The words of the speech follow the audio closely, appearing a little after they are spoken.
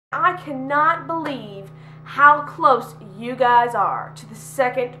I cannot believe how close you guys are to the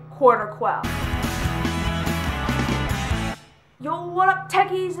second quarter quell. Yo, what up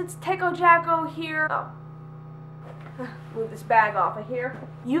techies? It's Takeo Jacko here. Move this bag off of here.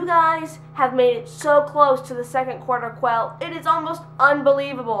 You guys have made it so close to the second quarter quell. It is almost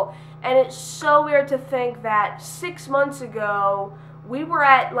unbelievable. And it's so weird to think that 6 months ago, we were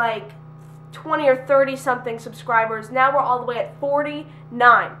at like 20 or 30 something subscribers. Now we're all the way at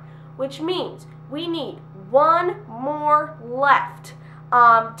 49, which means we need one more left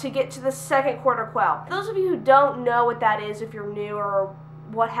to get to the second quarter quell. Those of you who don't know what that is, if you're new or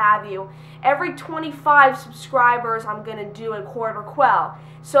what have you, every 25 subscribers I'm going to do a quarter quell.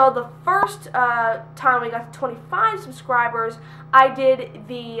 So the first time we got to 25 subscribers, I did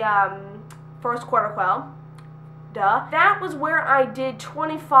the first quarter quell. Duh. That was where I did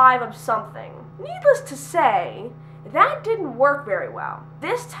 25 of something. Needless to say, that didn't work very well.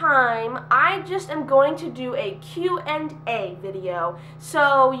 This time, I just am going to do a Q&A video.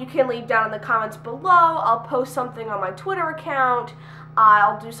 So you can leave down in the comments below. I'll post something on my Twitter account.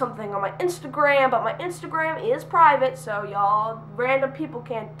 I'll do something on my Instagram, but my Instagram is private, so y'all random people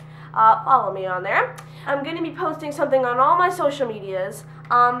can't follow me on there. I'm going to be posting something on all my social medias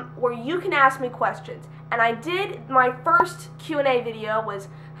where you can ask me questions. And I did, my first Q&A video was,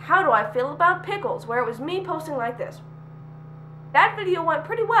 how do I feel about pickles? Where it was me posting like this. That video went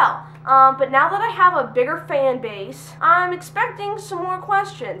pretty well, but now that I have a bigger fan base, I'm expecting some more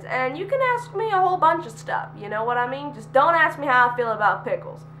questions, and you can ask me a whole bunch of stuff, you know what I mean? Just don't ask me how I feel about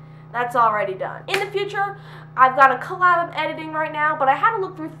pickles. That's already done. In the future, I've got a collab I'm editing right now, but I had to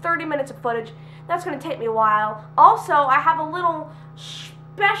look through 30 minutes of footage. That's going to take me a while. Also, I have a little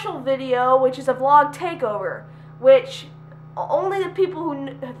special video, which is a vlog takeover, which only the people who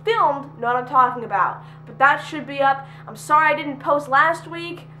filmed know what I'm talking about. But that should be up. I'm sorry I didn't post last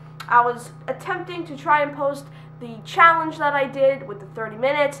week. I was attempting to try and post the challenge that I did with the 30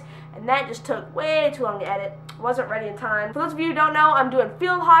 minutes, and that just took way too long to edit. Wasn't ready in time. For those of you who don't know, I'm doing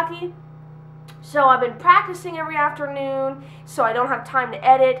field hockey. So I've been practicing every afternoon, so I don't have time to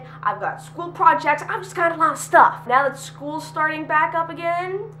edit. I've got school projects. I've just got a lot of stuff. Now that school's starting back up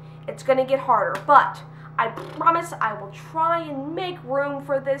again, it's going to get harder. But I promise I will try and make room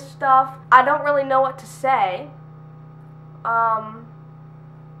for this stuff. I don't really know what to say. I'm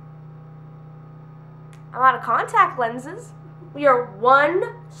out of contact lenses. We are 1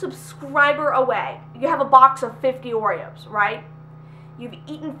 subscriber away. You have a box of 50 Oreos, right? You've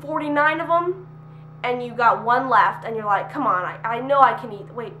eaten 49 of them, and you got 1 left, and you're like, come on, I know I can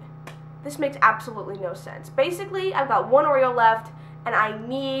eat. Wait, this makes absolutely no sense. Basically, I've got 1 Oreo left, and I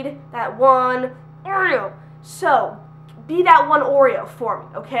need that 1 Oreo. So, be that 1 Oreo for me,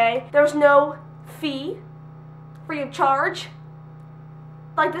 okay? There's no fee, free of charge.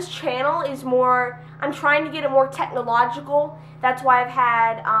 Like, this channel is more, I'm trying to get it more technological. That's why I've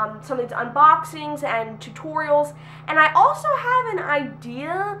had some of these unboxings and tutorials. And I also have an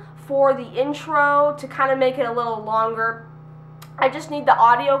idea for the intro to kind of make it a little longer. I just need the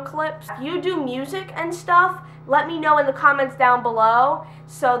audio clips. If you do music and stuff, let me know in the comments down below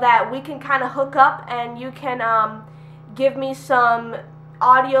so that we can kind of hook up and you can give me some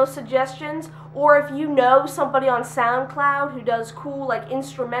audio suggestions. Or if you know somebody on SoundCloud who does cool like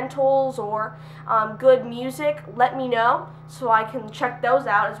instrumentals or good music, let me know so I can check those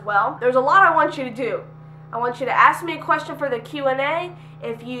out as well. There's a lot I want you to do. I want you to ask me a question for the Q&A.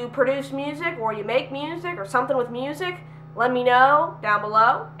 If you produce music or you make music or something with music, let me know down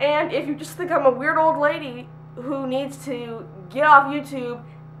below. And if you just think I'm a weird old lady who needs to get off YouTube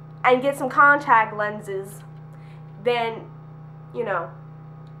and get some contact lenses, then, you know,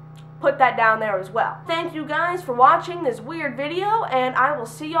 put that down there as well. Thank you guys for watching this weird video, and I will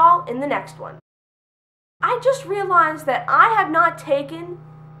see y'all in the next one. I just realized that I have not taken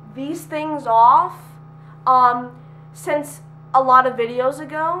these things off since a lot of videos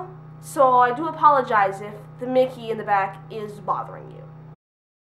ago, so I do apologize if the Mickey in the back is bothering you.